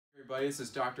everybody, this is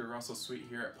Dr. Russell Sweet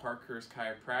here at Parkhurst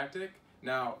Chiropractic.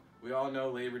 Now, we all know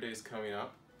Labor Day is coming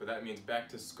up, but that means back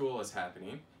to school is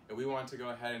happening, and we want to go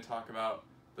ahead and talk about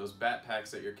those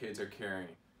backpacks that your kids are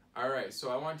carrying. Alright, so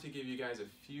I want to give you guys a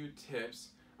few tips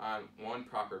on one,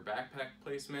 proper backpack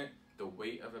placement, the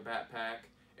weight of a backpack,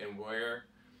 and where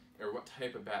or what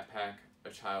type of backpack a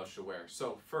child should wear.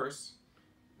 So first,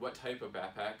 what type of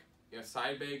backpack?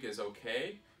 Side bag is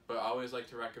okay, but I always like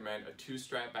to recommend a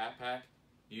 2-strap backpack.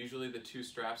 Usually the 2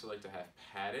 straps I like to have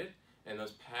padded, and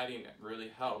those padding really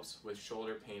helps with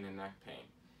shoulder pain and neck pain.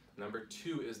 Number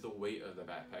 2 is the weight of the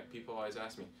backpack. People always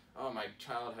ask me, oh, my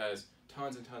child has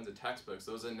tons and tons of textbooks,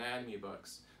 those anatomy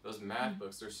books, those math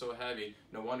books, they're so heavy,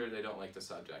 no wonder they don't like the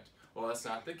subject. Well, that's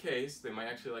not the case. They might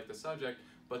actually like the subject,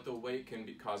 but the weight can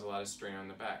cause a lot of strain on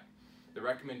the back. The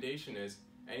recommendation is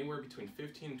anywhere between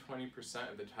 15 and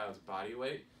 20% of the child's body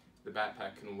weight the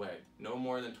backpack can weigh, no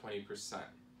more than 20%.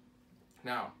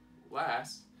 Now,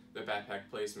 last, the backpack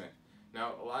placement.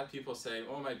 Now, a lot of people say,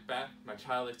 oh, my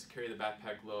child likes to carry the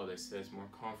backpack low, they say it's more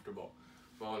comfortable.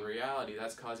 Well, in reality,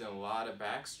 that's causing a lot of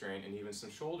back strain and even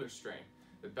some shoulder strain.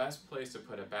 The best place to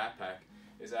put a backpack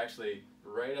is actually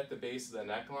right at the base of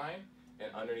the neckline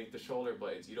and underneath the shoulder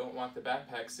blades. You don't want the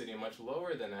backpack sitting much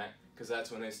lower than that because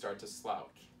that's when they start to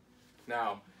slouch.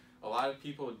 Now, a lot of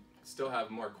people still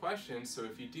have more questions, so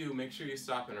if you do, make sure you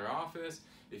stop in our office.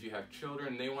 If you have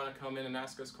children, they want to come in and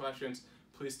ask us questions,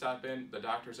 please stop in. The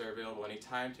doctors are available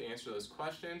anytime to answer those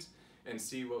questions and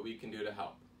see what we can do to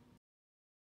help.